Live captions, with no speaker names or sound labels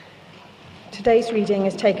Today's reading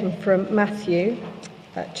is taken from Matthew,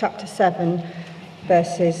 chapter 7,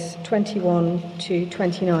 verses 21 to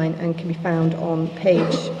 29, and can be found on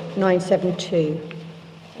page 972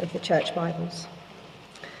 of the Church Bibles.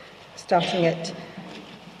 Starting at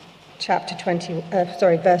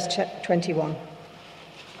verse 21.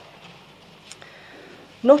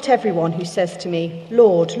 Not everyone who says to me,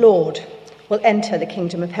 "Lord, Lord," will enter the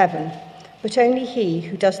kingdom of heaven, but only he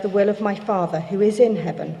who does the will of my Father who is in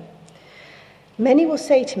heaven. Many will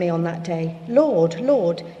say to me on that day, "Lord,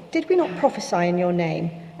 Lord, did we not prophesy in your name,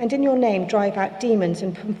 and in your name drive out demons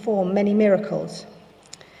and perform many miracles?"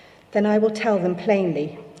 Then I will tell them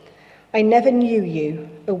plainly, "I never knew you.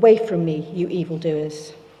 Away from me, you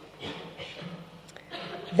evildoers."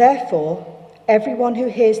 Therefore, everyone who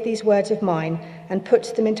hears these words of mine and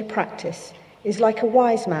puts them into practice is like a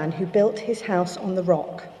wise man who built his house on the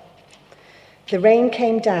rock. The rain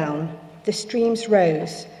came down, the streams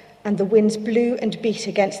rose, and the winds blew and beat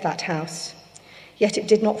against that house. Yet it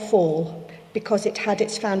did not fall, because it had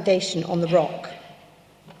its foundation on the rock.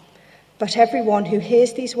 But everyone who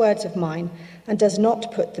hears these words of mine and does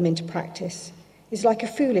not put them into practice is like a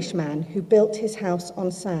foolish man who built his house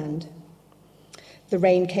on sand. The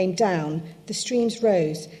rain came down, the streams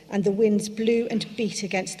rose, and the winds blew and beat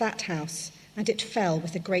against that house, and it fell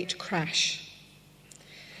with a great crash.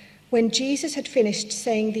 When Jesus had finished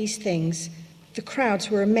saying these things, the crowds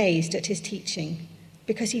were amazed at his teaching,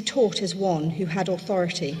 because he taught as one who had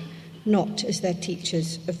authority, not as their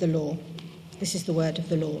teachers of the law. This is the word of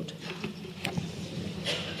the Lord.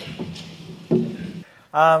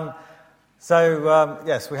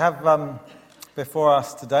 Yes, we have before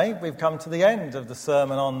us today, we've come to the end of the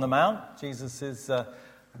Sermon on the Mount, Jesus'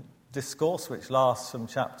 discourse, which lasts from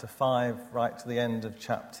chapter 5 right to the end of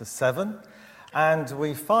chapter 7. And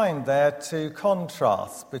we find there two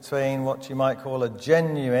contrasts between what you might call a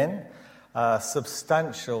genuine,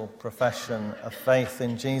 substantial profession of faith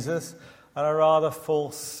in Jesus and a rather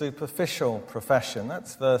false, superficial profession.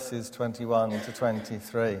 That's verses 21 to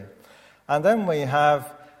 23. And then we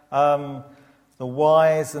have the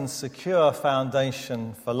wise and secure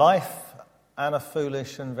foundation for life and a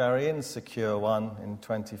foolish and very insecure one in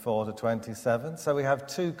 24 to 27. So we have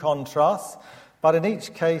two contrasts. But in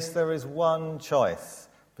each case, there is one choice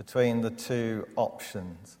between the two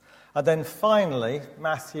options. And then finally,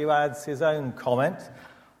 Matthew adds his own comment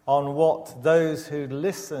on what those who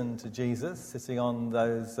listen to Jesus, sitting on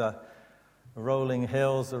those rolling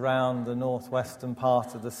hills around the northwestern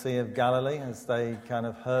part of the Sea of Galilee, as they kind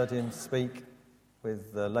of heard him speak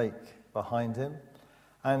with the lake behind him.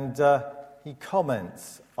 And he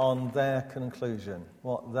comments on their conclusion,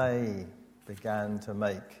 what they began to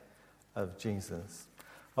make of Jesus.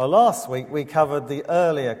 Well, last week we covered the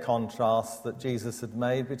earlier contrast that Jesus had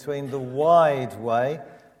made between the wide way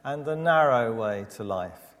and the narrow way to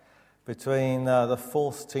life, between the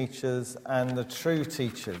false teachers and the true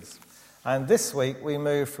teachers. And this week we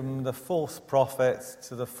move from the false prophets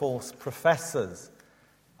to the false professors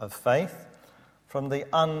of faith, from the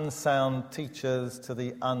unsound teachers to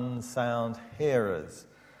the unsound hearers.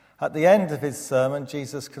 At the end of his sermon,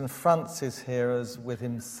 Jesus confronts his hearers with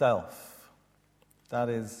himself. That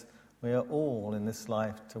is, we are all in this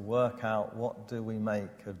life to work out what do we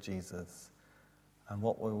make of Jesus and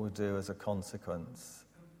what we will do as a consequence,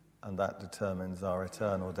 and that determines our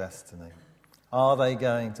eternal destiny. Are they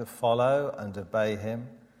going to follow and obey him,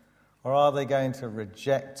 or are they going to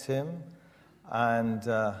reject him and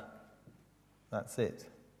that's it?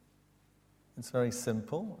 It's very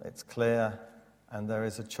simple, it's clear, and there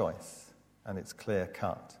is a choice, and it's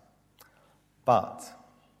clear-cut. But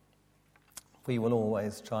we will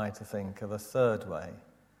always try to think of a third way.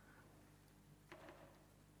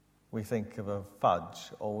 We think of a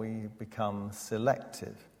fudge, or we become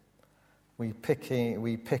selective. We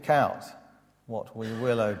pick out what we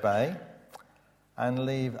will obey and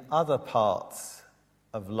leave other parts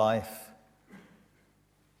of life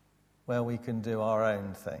where we can do our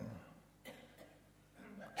own thing.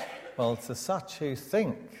 Well, to such who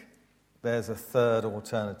think there's a third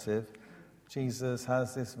alternative, Jesus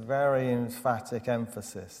has this very emphatic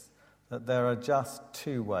emphasis that there are just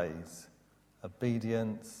two ways,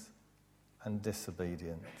 obedience and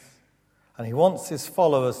disobedience. And he wants his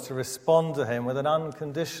followers to respond to him with an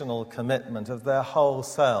unconditional commitment of their whole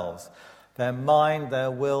selves, their mind, their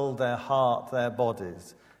will, their heart, their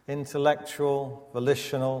bodies, intellectual,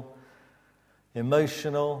 volitional,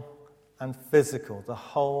 emotional, and physical, the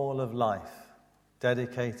whole of life,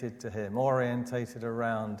 dedicated to him, orientated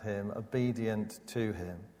around him, obedient to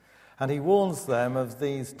him. And he warns them of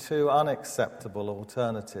these two unacceptable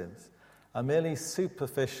alternatives, a merely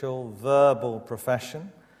superficial verbal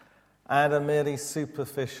profession and a merely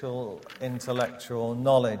superficial intellectual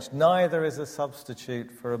knowledge. Neither is a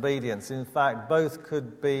substitute for obedience. In fact, both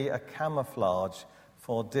could be a camouflage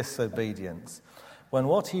for disobedience, when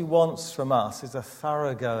what he wants from us is a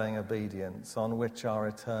thoroughgoing obedience on which our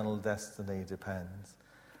eternal destiny depends.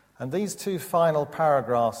 And these two final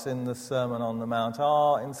paragraphs in the Sermon on the Mount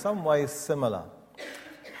are in some ways similar.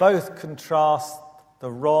 Both contrast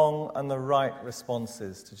the wrong and the right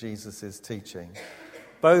responses to Jesus' teaching.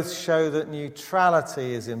 Both show that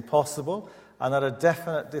neutrality is impossible and that a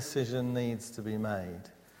definite decision needs to be made.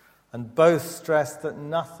 And both stress that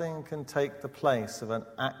nothing can take the place of an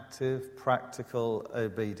active, practical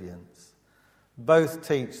obedience. Both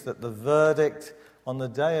teach that the verdict on the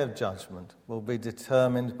day of judgment will be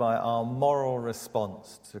determined by our moral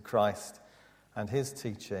response to Christ and his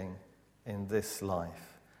teaching in this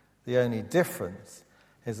life. The only difference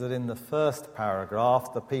is that in the first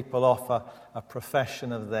paragraph, the people offer a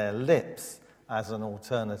profession of their lips as an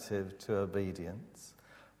alternative to obedience,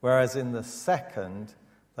 whereas in the second,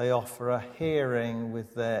 they offer a hearing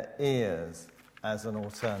with their ears as an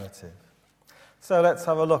alternative. So let's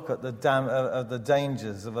have a look at the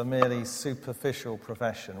dangers of a merely superficial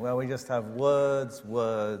profession, where we just have words,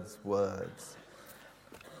 words, words.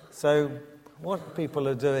 So what people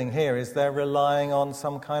are doing here is they're relying on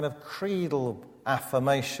some kind of creedal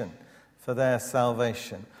affirmation for their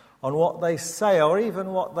salvation, on what they say or even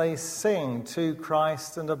what they sing to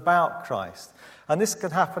Christ and about Christ. And this can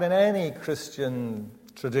happen in any Christian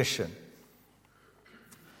tradition.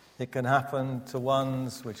 It can happen to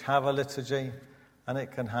ones which have a liturgy, and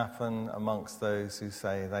it can happen amongst those who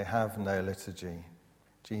say they have no liturgy.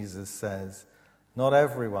 Jesus says, "Not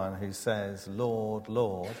everyone who says, 'Lord,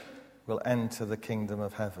 Lord,' will enter the kingdom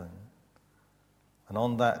of heaven. And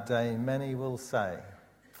on that day, many will say,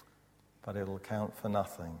 but it'll count for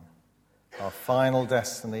nothing. Our final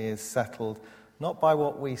destiny is settled not by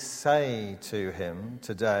what we say to him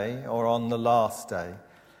today or on the last day,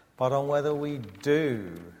 but on whether we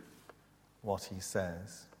do what he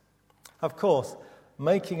says." Of course,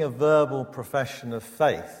 making a verbal profession of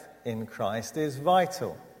faith in Christ is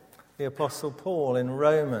vital. The Apostle Paul in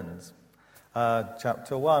Romans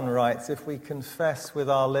chapter 1 writes, "If we confess with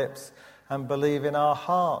our lips and believe in our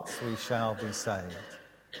hearts, we shall be saved."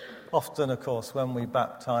 Often, of course, when we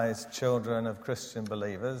baptize children of Christian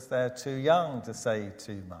believers, they're too young to say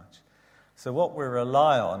too much. So what we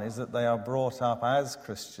rely on is that they are brought up as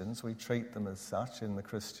Christians. We treat them as such in the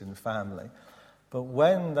Christian family. But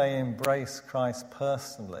when they embrace Christ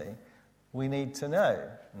personally, we need to know.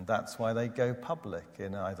 And that's why they go public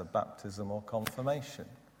in either baptism or confirmation,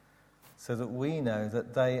 so that we know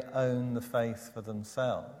that they own the faith for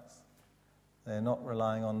themselves. They're not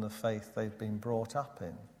relying on the faith they've been brought up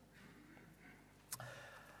in.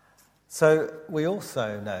 So we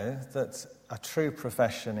also know that a true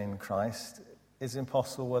profession in Christ is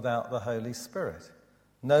impossible without the Holy Spirit.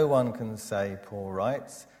 No one can say, Paul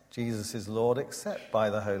writes, Jesus is Lord except by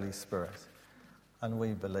the Holy Spirit. And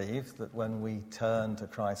we believe that when we turn to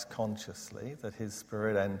Christ consciously, that his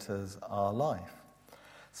Spirit enters our life.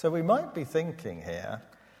 So we might be thinking here,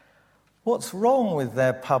 what's wrong with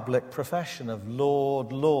their public profession of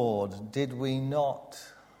Lord, Lord? Did we not?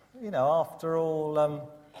 After all,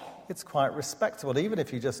 it's quite respectable, even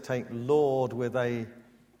if you just take Lord with a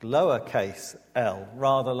lowercase l,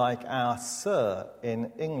 rather like our Sir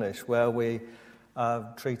in English, where we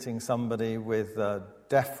are treating somebody with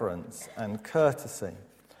deference and courtesy.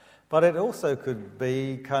 But it also could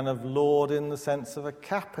be kind of Lord in the sense of a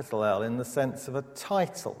capital L, in the sense of a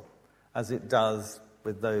title, as it does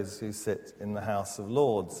with those who sit in the House of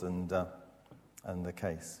Lords and the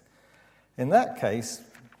case. In that case,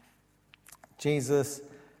 Jesus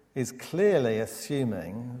is clearly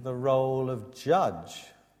assuming the role of judge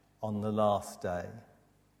on the last day.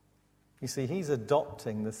 You see, he's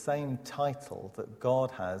adopting the same title that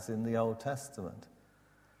God has in the Old Testament.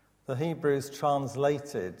 The Hebrews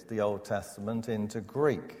translated the Old Testament into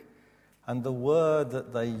Greek, and the word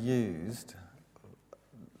that they used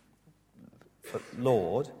for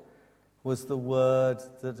Lord was the word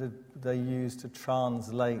that they used to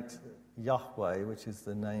translate Yahweh, which is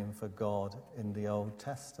the name for God in the Old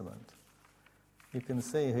Testament. You can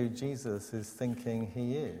see who Jesus is thinking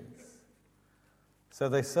he is. So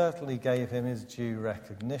they certainly gave him his due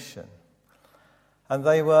recognition. And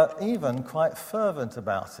they were even quite fervent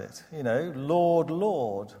about it. Lord,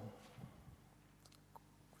 Lord,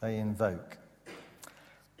 they invoke.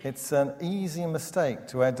 It's an easy mistake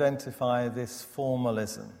to identify this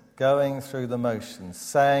formalism, going through the motions,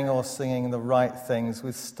 saying or singing the right things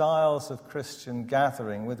with styles of Christian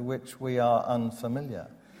gathering with which we are unfamiliar.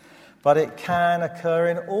 but it can occur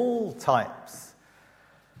in all types,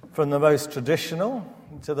 from the most traditional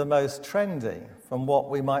to the most trendy, from what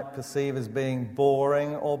we might perceive as being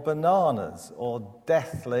boring or bananas or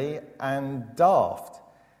deathly and daft,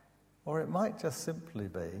 or it might just simply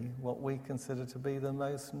be what we consider to be the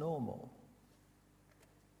most normal.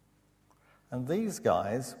 And these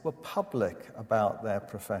guys were public about their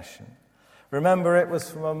profession. Remember, it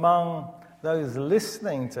was from among those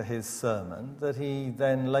listening to his sermon that he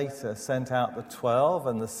then later sent out the 12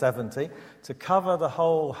 and the 70 to cover the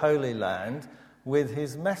whole Holy Land with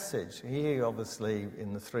his message. He obviously,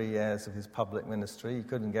 in the 3 years of his public ministry, he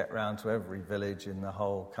couldn't get round to every village in the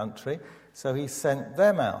whole country, so he sent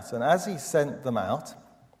them out. And as he sent them out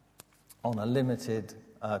on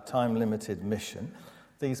a time-limited mission,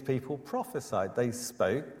 these people prophesied. They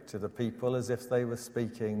spoke to the people as if they were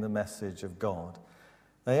speaking the message of God.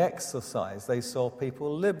 They exorcised. They saw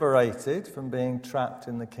people liberated from being trapped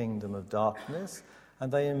in the kingdom of darkness,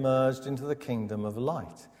 and they emerged into the kingdom of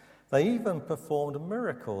light. They even performed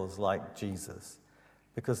miracles like Jesus,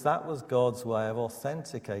 because that was God's way of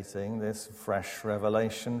authenticating this fresh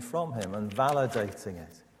revelation from him and validating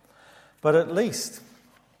it. But at least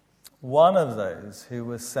one of those who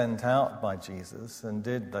was sent out by Jesus and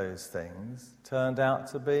did those things turned out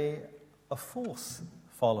to be a false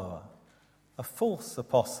follower, a false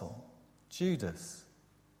apostle, Judas.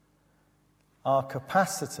 Our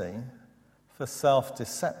capacity for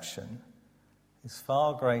self-deception is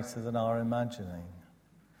far greater than our imagining.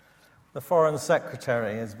 The Foreign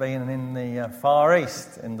Secretary has been in the Far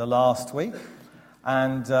East in the last week,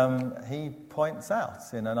 and he points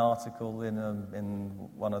out in an article in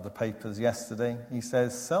one of the papers yesterday, he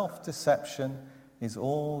says, self-deception is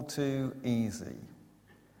all too easy,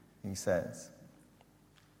 he says.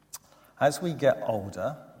 As we get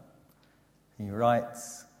older, he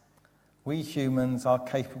writes, we humans are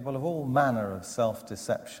capable of all manner of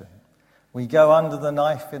self-deception. We go under the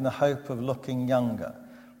knife in the hope of looking younger.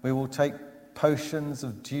 We will take potions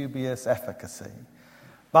of dubious efficacy.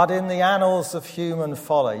 But in the annals of human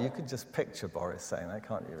folly, you could just picture Boris saying that,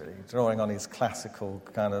 can't you really? Drawing on his classical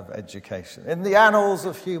kind of education. In the annals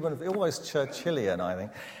of human, almost Churchillian, I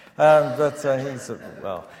think.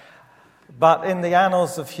 But in the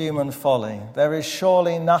annals of human folly, there is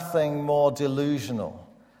surely nothing more delusional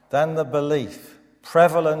than the belief,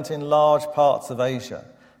 prevalent in large parts of Asia,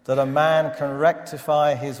 that a man can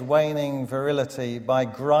rectify his waning virility by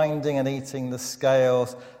grinding and eating the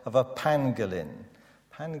scales of a pangolin.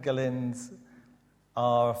 Pangolins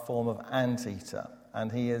are a form of anteater,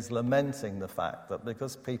 and he is lamenting the fact that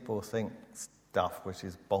because people think stuff which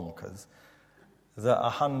is bonkers, that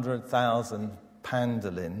 100,000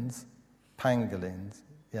 pangolins,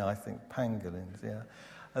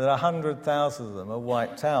 that 100,000 of them are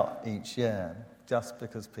wiped out each year just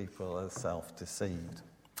because people are self-deceived.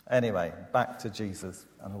 Anyway, back to Jesus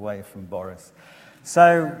and away from Boris.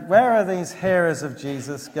 So, where are these hearers of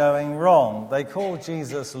Jesus going wrong? They call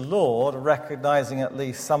Jesus Lord, recognizing at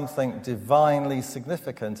least something divinely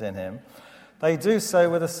significant in him. They do so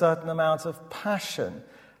with a certain amount of passion,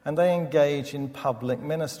 and they engage in public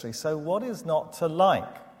ministry. So, what is not to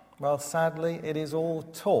like? Well, sadly, it is all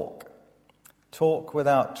talk. Talk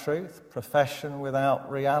without truth, profession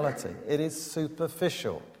without reality. It is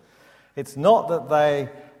superficial. It's not that they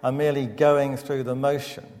are merely going through the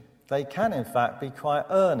motion. They can, in fact, be quite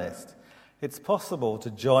earnest. It's possible to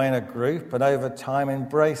join a group and over time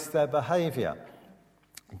embrace their behaviour,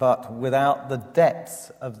 but without the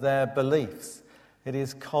depths of their beliefs. It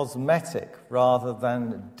is cosmetic rather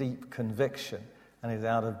than deep conviction, and it is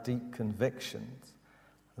out of deep convictions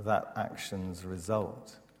that actions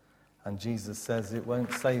result. And Jesus says it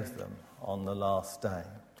won't save them on the last day.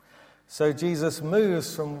 So Jesus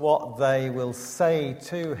moves from what they will say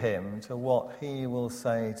to him to what he will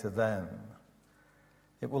say to them.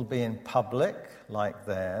 It will be in public, like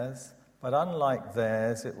theirs, but unlike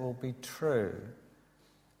theirs, it will be true.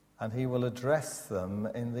 And he will address them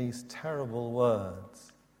in these terrible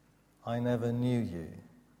words. I never knew you.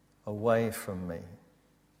 Away from me,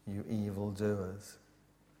 you evildoers.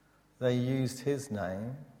 They used his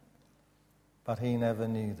name, but he never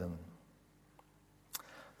knew them.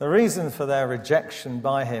 The reason for their rejection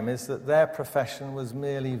by him is that their profession was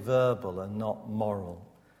merely verbal and not moral.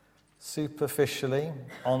 Superficially,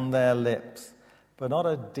 on their lips, but not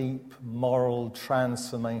a deep moral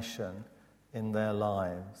transformation in their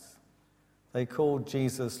lives. They called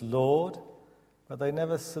Jesus Lord, but they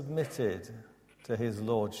never submitted to his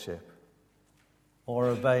lordship or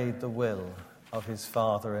obeyed the will of his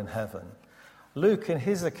Father in heaven. Luke, in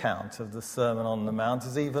his account of the Sermon on the Mount,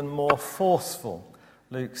 is even more forceful.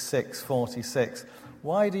 Luke 6:46.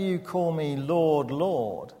 "Why do you call me Lord,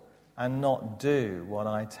 Lord, and not do what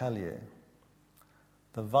I tell you?"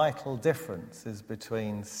 The vital difference is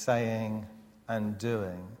between saying and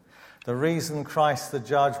doing. The reason Christ the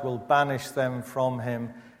judge will banish them from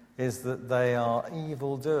him is that they are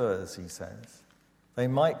evildoers, he says. They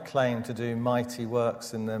might claim to do mighty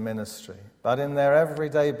works in their ministry, but in their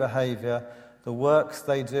everyday behavior, the works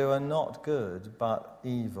they do are not good, but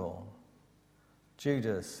evil.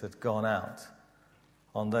 Judas had gone out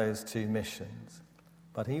on those 2 missions,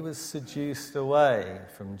 but he was seduced away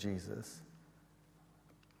from Jesus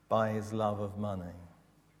by his love of money.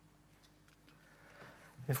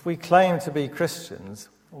 If we claim to be Christians,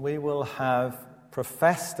 we will have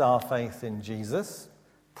professed our faith in Jesus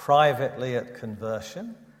privately at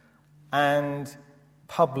conversion and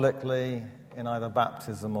publicly in either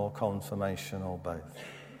baptism or confirmation or both.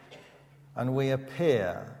 And we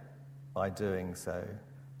appear, by doing so,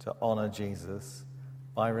 to honour Jesus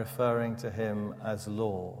by referring to him as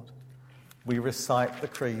Lord. We recite the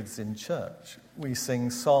creeds in church. We sing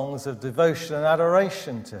songs of devotion and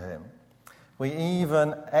adoration to him. We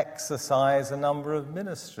even exercise a number of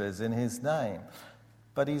ministries in his name.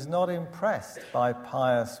 But he's not impressed by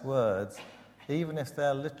pious words, even if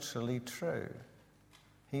they're literally true.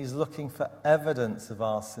 He's looking for evidence of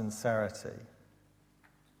our sincerity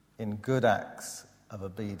in good acts of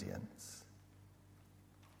obedience.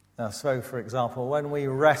 Now, so, for example, when we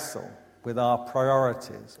wrestle with our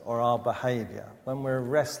priorities or our behaviour, when we're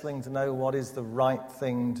wrestling to know what is the right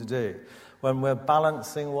thing to do, when we're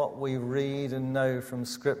balancing what we read and know from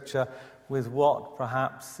Scripture with what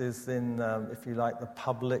perhaps is in, if you like, the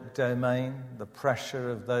public domain, the pressure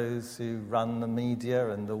of those who run the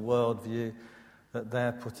media and the worldview that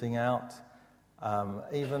they're putting out,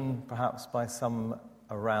 even perhaps by some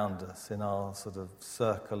around us in our sort of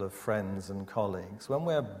circle of friends and colleagues, when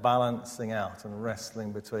we're balancing out and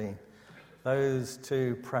wrestling between those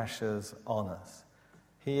 2 pressures on us,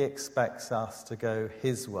 he expects us to go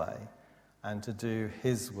his way and to do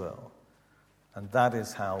his will. And that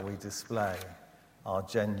is how we display our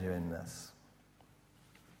genuineness.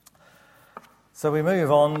 So we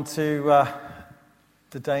move on to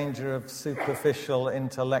the danger of superficial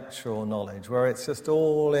intellectual knowledge, where it's just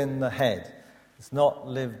all in the head. It's not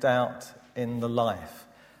lived out in the life.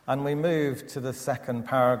 And we move to the second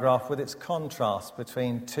paragraph with its contrast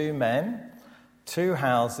between 2 men, 2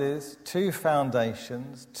 houses, 2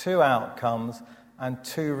 foundations, 2 outcomes, and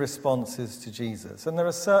 2 responses to Jesus. And there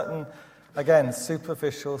are certain, again,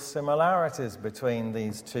 superficial similarities between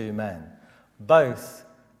these 2 men. Both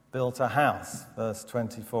built a house, verse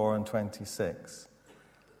 24 and 26.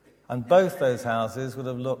 And both those houses would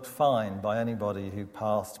have looked fine by anybody who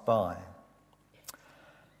passed by.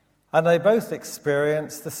 And they both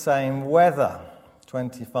experienced the same weather,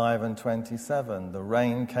 25 and 27. The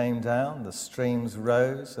rain came down, the streams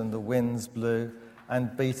rose, and the winds blew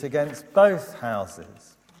and beat against both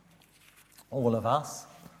houses. All of us,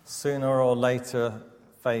 sooner or later,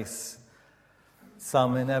 face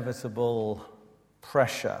some inevitable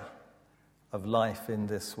pressure of life in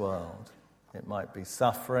this world. It might be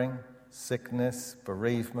suffering, sickness,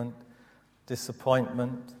 bereavement,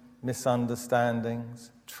 disappointment,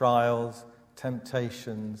 misunderstandings, trials,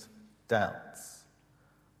 temptations, doubts.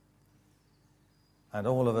 And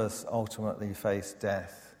all of us ultimately face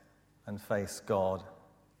death and face God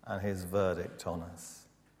and his verdict on us.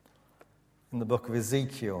 In the book of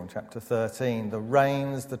Ezekiel, chapter 13, the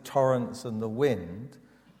rains, the torrents, and the wind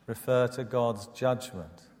refer to God's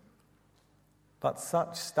judgment. But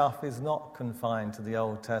such stuff is not confined to the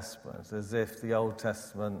Old Testament, as if the Old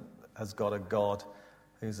Testament has got a God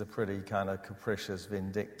who's a pretty kind of capricious,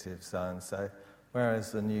 vindictive so-and-so,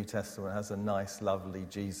 whereas the New Testament has a nice, lovely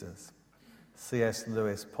Jesus. C.S.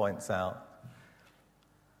 Lewis points out,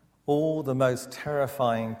 all the most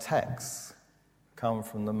terrifying texts come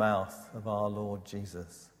from the mouth of our Lord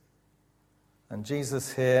Jesus. And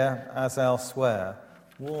Jesus here, as elsewhere,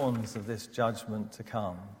 warns of this judgment to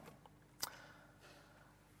come.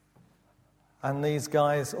 And these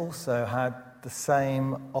guys also had the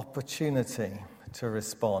same opportunity to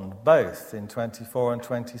respond. Both in 24 and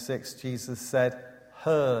 26, Jesus said,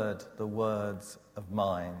 "Heard the words of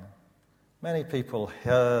mine." Many people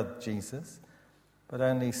heard Jesus, but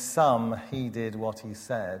only some heeded what he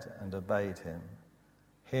said and obeyed him.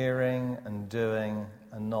 Hearing and doing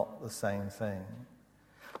are not the same thing.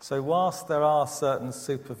 So whilst there are certain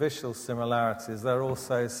superficial similarities, there are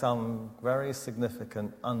also some very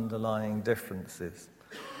significant underlying differences.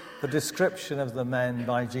 The description of the men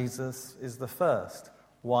by Jesus is the first.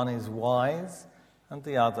 One is wise and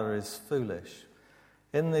the other is foolish.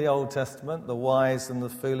 In the Old Testament, the wise and the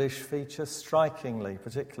foolish feature strikingly,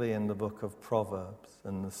 particularly in the book of Proverbs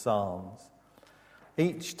and the Psalms.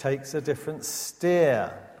 Each takes a different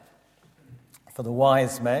steer. For the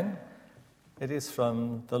wise men, it is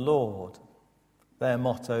from the Lord. Their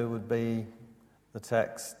motto would be the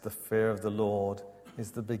text, "The fear of the Lord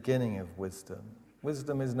is the beginning of wisdom."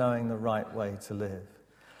 Wisdom is knowing the right way to live.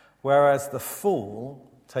 Whereas the fool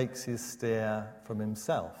takes his steer from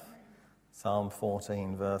himself. Psalm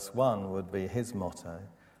 14 verse 1 would be his motto.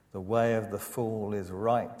 "The way of the fool is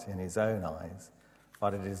right in his own eyes,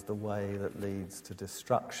 but it is the way that leads to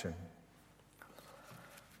destruction."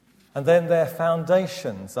 And then their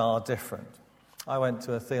foundations are different. I went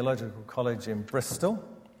to a theological college in Bristol,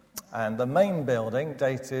 and the main building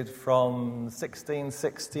dated from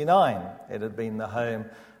 1669. It had been the home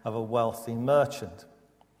of a wealthy merchant.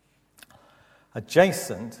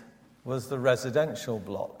 Adjacent was the residential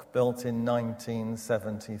block, built in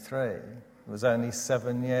 1973. It was only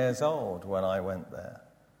 7 years old when I went there.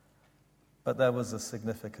 But there was a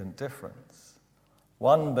significant difference.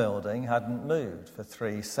 One building hadn't moved for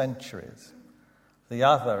 3 centuries. The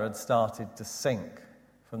other had started to sink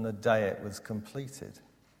from the day it was completed.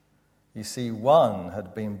 You see, one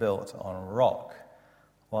had been built on rock,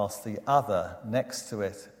 whilst the other, next to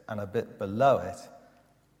it and a bit below it,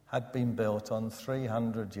 had been built on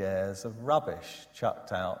 300 years of rubbish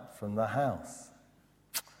chucked out from the house.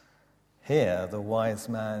 Here, the wise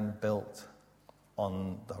man built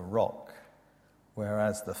on the rock,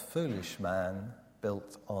 whereas the foolish man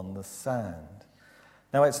built on the sand.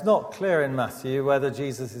 Now, it's not clear in Matthew whether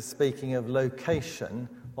Jesus is speaking of location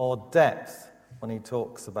or depth when he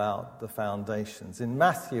talks about the foundations. In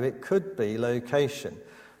Matthew, it could be location.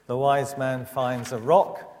 The wise man finds a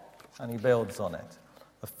rock and he builds on it.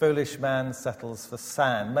 The foolish man settles for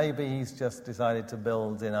sand. Maybe he's just decided to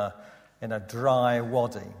build in a dry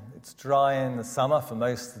wadi. It's dry in the summer for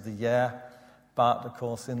most of the year, but of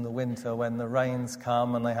course in the winter when the rains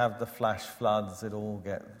come and they have the flash floods, it all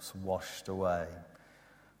gets washed away.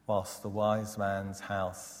 Whilst the wise man's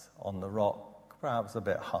house on the rock, perhaps a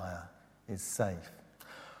bit higher, is safe.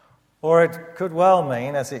 Or it could well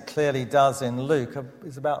mean, as it clearly does in Luke,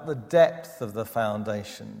 is about the depth of the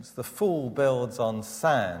foundations. The fool builds on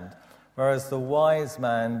sand, whereas the wise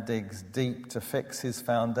man digs deep to fix his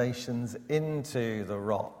foundations into the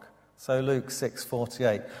rock. So Luke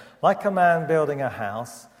 6:48, like a man building a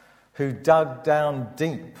house who dug down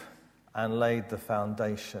deep and laid the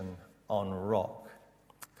foundation on rock.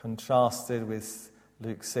 Contrasted with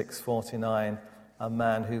Luke 6:49, a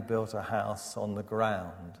man who built a house on the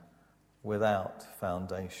ground without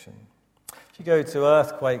foundation. If you go to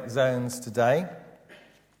earthquake zones today,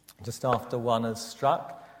 just after one has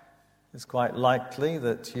struck, it's quite likely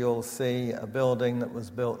that you'll see a building that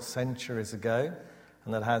was built centuries ago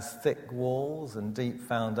and that has thick walls and deep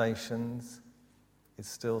foundations is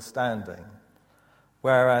still standing,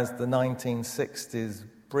 whereas the 1960s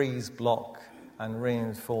breeze block and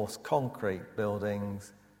reinforced concrete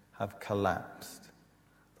buildings have collapsed.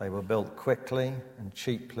 They were built quickly and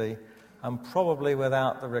cheaply and probably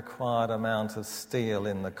without the required amount of steel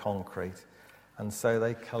in the concrete, and so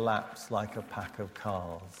they collapse like a pack of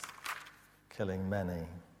cards, killing many.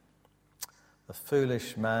 The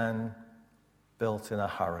foolish man built in a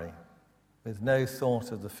hurry, with no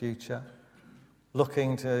thought of the future,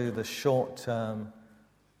 looking to the short term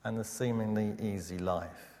and the seemingly easy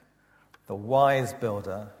life. The wise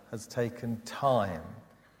builder has taken time.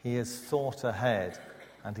 He has thought ahead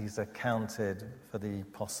and he's accounted for the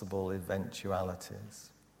possible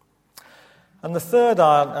eventualities. And the third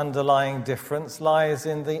underlying difference lies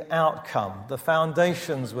in the outcome. The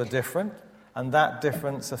foundations were different, and that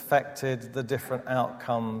difference affected the different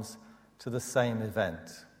outcomes to the same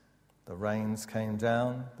event. The rains came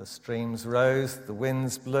down, the streams rose, the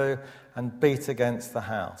winds blew and beat against the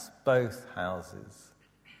house, both houses.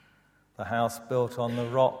 The house built on the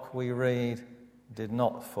rock, we read, did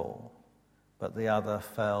not fall, but the other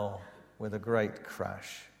fell with a great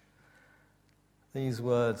crash. These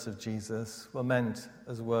words of Jesus were meant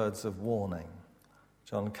as words of warning.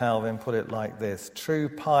 John Calvin put it like this: true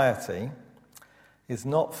piety is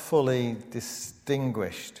not fully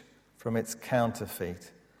distinguished from its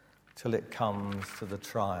counterfeit till it comes to the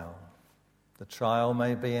trial. The trial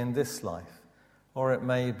may be in this life, or it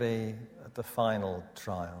may be at the final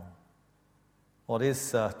trial. What is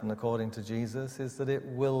certain, according to Jesus, is that it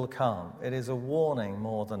will come. It is a warning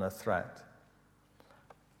more than a threat.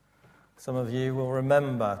 Some of you will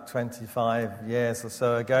remember 25 years or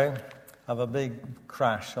so ago of a big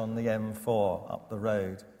crash on the M4 up the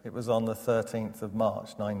road. It was on the 13th of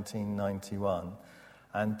March, 1991,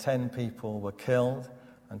 and 10 people were killed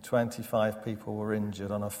and 25 people were injured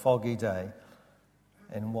on a foggy day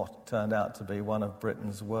in what turned out to be one of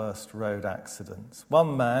Britain's worst road accidents.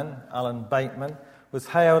 One man, Alan Bateman, was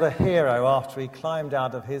hailed a hero after he climbed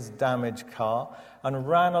out of his damaged car and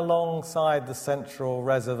ran alongside the central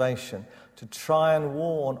reservation to try and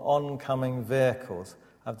warn oncoming vehicles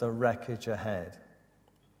of the wreckage ahead.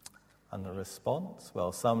 And the response?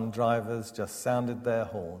 Well, some drivers just sounded their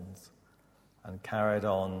horns and carried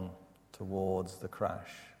on towards the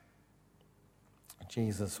crash.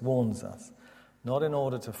 Jesus warns us, not in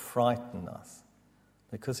order to frighten us.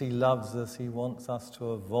 Because he loves us, he wants us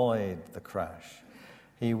to avoid the crash.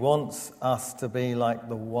 He wants us to be like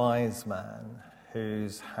the wise man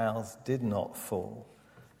whose house did not fall,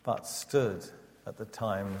 but stood at the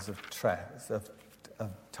times of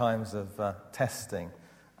testing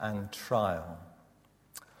and trial.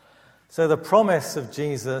 So the promise of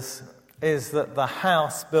Jesus is that the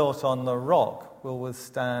house built on the rock will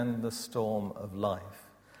withstand the storm of life.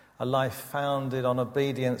 A life founded on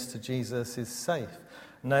obedience to Jesus is safe,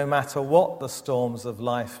 no matter what the storms of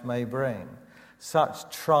life may bring.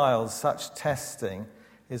 Such trials, such testing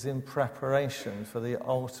is in preparation for the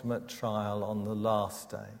ultimate trial on the last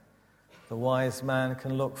day. The wise man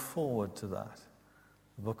can look forward to that.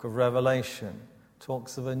 The book of Revelation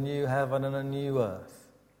talks of a new heaven and a new earth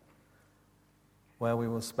where we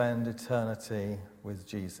will spend eternity with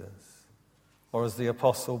Jesus. Or as the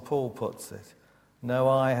Apostle Paul puts it, no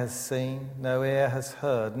eye has seen, no ear has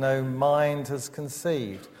heard, no mind has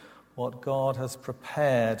conceived what God has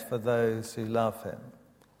prepared for those who love him.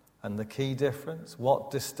 And the key difference,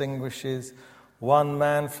 what distinguishes one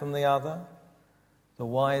man from the other? The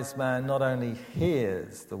wise man not only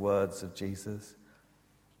hears the words of Jesus,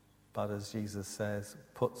 but as Jesus says,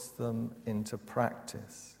 puts them into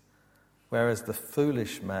practice. Whereas the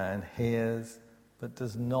foolish man hears but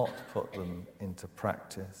does not put them into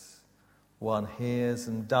practice. One hears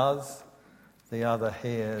and does, the other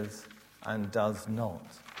hears and does not.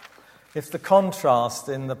 If the contrast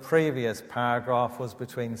in the previous paragraph was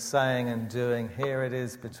between saying and doing, here it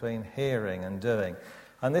is between hearing and doing.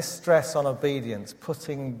 And this stress on obedience,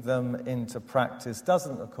 putting them into practice,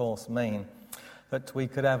 doesn't, of course, mean that we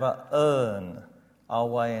could ever earn our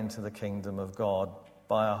way into the kingdom of God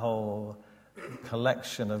by a whole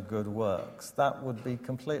collection of good works. That would be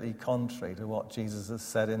completely contrary to what Jesus has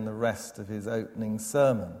said in the rest of his opening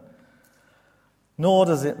sermon. Nor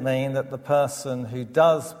does it mean that the person who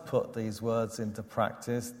does put these words into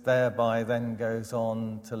practice thereby then goes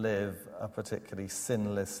on to live a particularly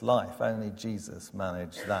sinless life. Only Jesus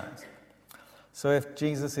managed that. So if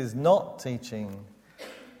Jesus is not teaching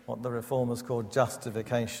what the Reformers call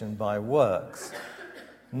justification by works,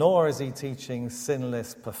 nor is he teaching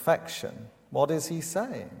sinless perfection, what is he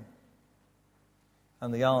saying?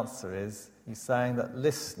 And the answer is, he's saying that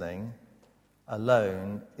listening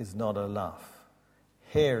alone is not enough.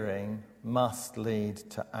 Hearing must lead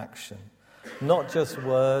to action. Not just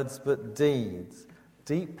words, but deeds,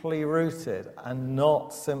 deeply rooted and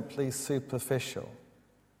not simply superficial,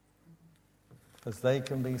 because they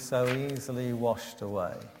can be so easily washed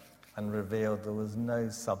away and revealed there was no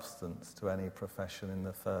substance to any profession in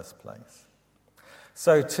the first place.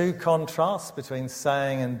 So two contrasts between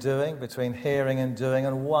saying and doing, between hearing and doing,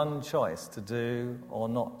 and one choice to do or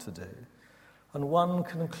not to do. And one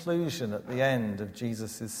conclusion at the end of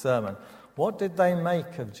Jesus' sermon. What did they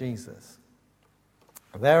make of Jesus?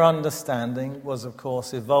 Their understanding was, of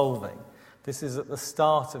course, evolving. This is at the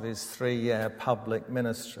start of his 3-year public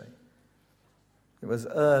ministry. It was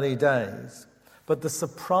early days. But the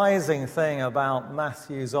surprising thing about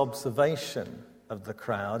Matthew's observation of the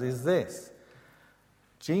crowd is this.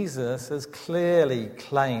 Jesus has clearly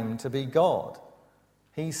claimed to be God.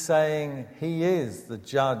 He's saying he is the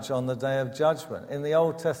judge on the day of judgment. In the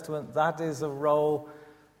Old Testament, that is a role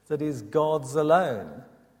that is God's alone,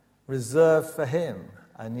 reserved for him.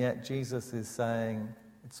 And yet Jesus is saying,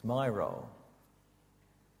 it's my role.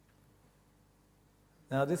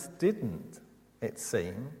 Now this didn't, it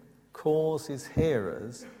seemed, cause his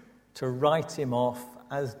hearers to write him off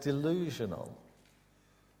as delusional.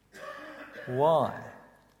 Why?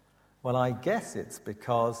 Well, I guess it's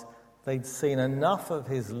because they'd seen enough of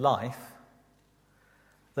his life,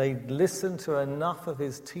 they'd listened to enough of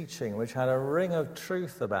his teaching, which had a ring of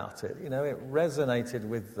truth about it. You know, it resonated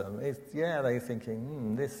with them. They're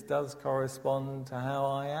thinking, this does correspond to how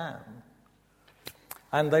I am.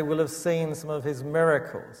 And they will have seen some of his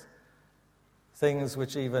miracles, things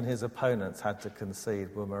which even his opponents had to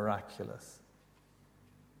concede were miraculous.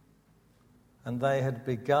 And they had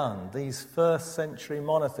begun, these first century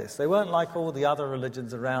monotheists. They weren't like all the other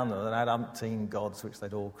religions around them that had umpteen gods which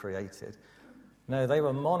they'd all created. No, they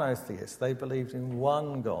were monotheists. They believed in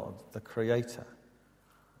one God, the Creator.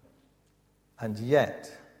 And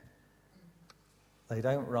yet, they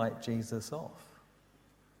don't write Jesus off.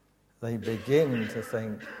 They begin to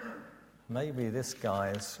think, maybe this guy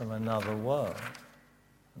is from another world.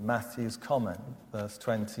 Matthew's comment, verse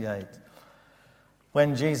 28.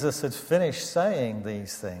 When Jesus had finished saying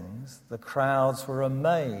these things, the crowds were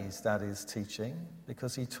amazed at his teaching,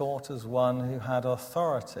 because he taught as one who had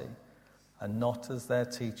authority and not as their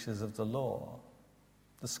teachers of the law.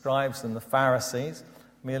 The scribes and the Pharisees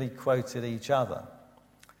merely quoted each other.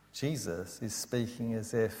 Jesus is speaking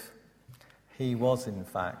as if he was, in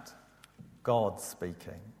fact, God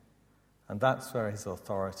speaking. And that's where his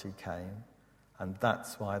authority came, and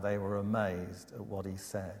that's why they were amazed at what he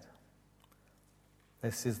said.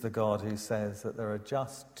 This is the God who says that there are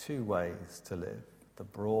just two ways to live, the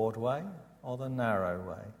broad way or the narrow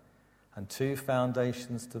way, and two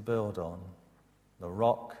foundations to build on, the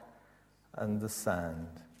rock and the sand.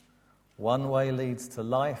 One way leads to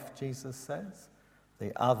life, Jesus says,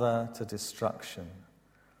 the other to destruction.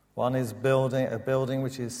 One is building a building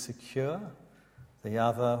which is secure, the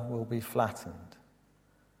other will be flattened.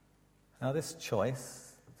 Now this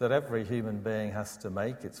choice that every human being has to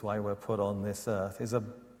make, it's why we're put on this earth, is a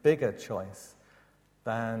bigger choice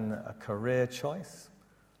than a career choice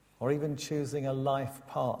or even choosing a life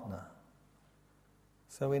partner.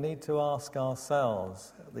 So we need to ask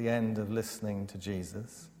ourselves at the end of listening to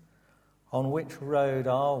Jesus, on which road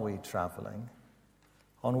are we travelling?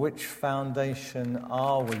 On which foundation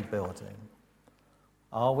are we building?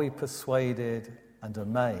 Are we persuaded and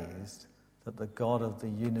amazed that the God of the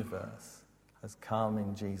universe has come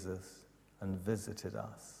in Jesus and visited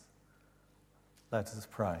us? Let us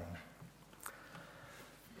pray.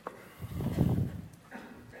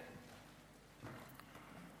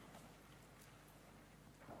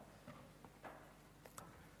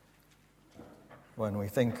 When we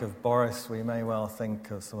think of Boris, we may well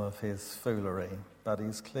think of some of his foolery, but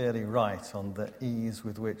he's clearly right on the ease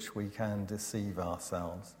with which we can deceive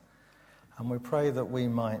ourselves. And we pray that we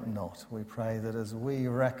might not. We pray that as we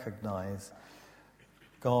recognize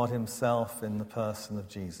God himself in the person of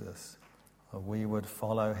Jesus, we would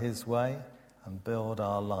follow his way and build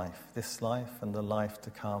our life, this life and the life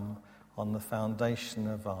to come, on the foundation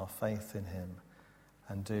of our faith in him,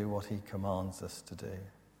 and do what he commands us to do.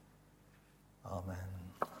 Amen.